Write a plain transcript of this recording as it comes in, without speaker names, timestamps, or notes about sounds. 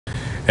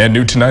And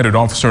new tonight, an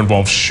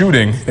officer-involved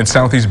shooting in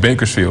Southeast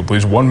Bakersfield.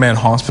 Police one man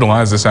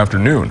hospitalized this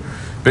afternoon.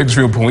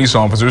 Bakersfield police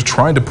officers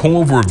tried to pull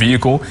over a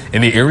vehicle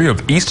in the area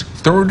of East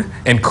 3rd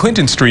and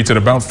Clinton Streets at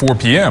about 4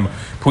 p.m.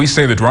 Police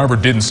say the driver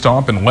didn't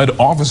stop and led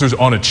officers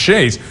on a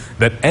chase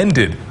that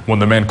ended when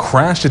the man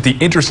crashed at the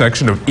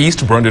intersection of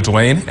East Brundage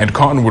Lane and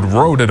Cottonwood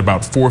Road at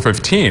about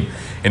 4:15.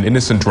 An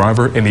innocent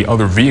driver in the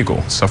other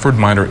vehicle suffered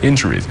minor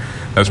injuries.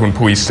 That's when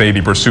police say the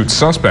pursuit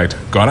suspect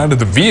got out of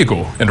the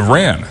vehicle and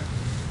ran.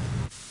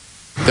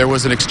 There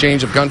was an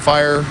exchange of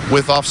gunfire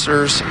with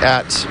officers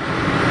at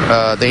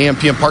the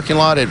AM/PM parking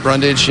lot at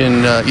Brundage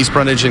and East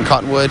Brundage and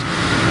Cottonwood.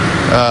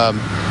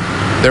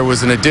 There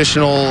was an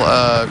additional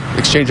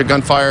exchange of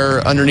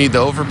gunfire underneath the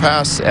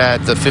overpass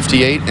at the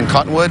 58 in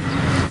Cottonwood.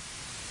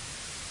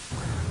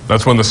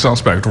 That's when the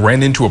suspect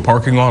ran into a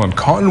parking lot on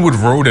Cottonwood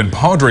Road and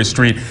Padre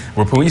Street,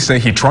 where police say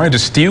he tried to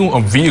steal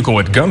a vehicle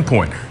at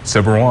gunpoint.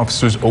 Several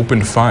officers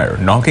opened fire,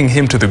 knocking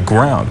him to the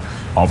ground.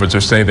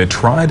 Officers say they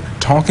tried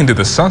talking to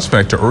the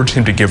suspect to urge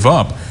him to give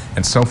up,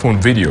 and cell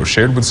phone video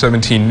shared with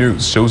 17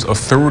 News shows a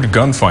third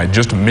gunfight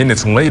just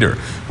minutes later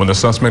when the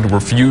suspect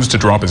refused to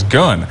drop his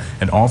gun,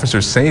 and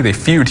officers say they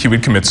feared he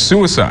would commit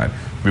suicide.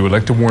 We would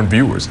like to warn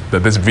viewers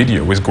that this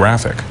video is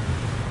graphic.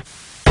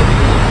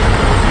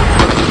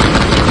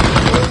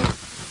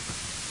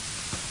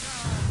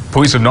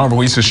 Police have not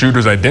released the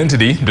shooter's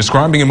identity,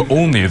 describing him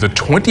only as a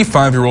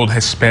 25-year-old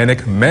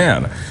Hispanic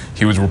man.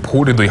 He was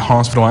reportedly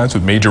hospitalized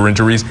with major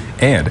injuries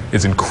and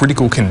is in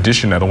critical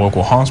condition at a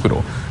local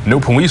hospital.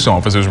 No police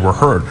officers were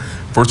hurt.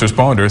 First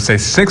responders say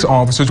 6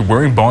 officers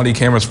wearing body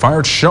cameras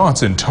fired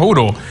shots in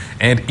total,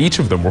 and each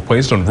of them were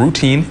placed on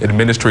routine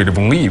administrative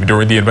leave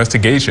during the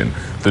investigation.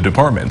 The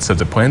department says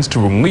it plans to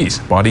release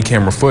body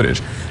camera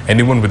footage.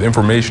 Anyone with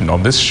information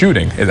on this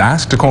shooting is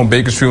asked to call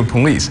Bakersfield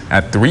Police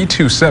at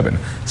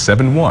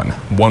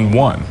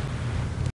 327-7111.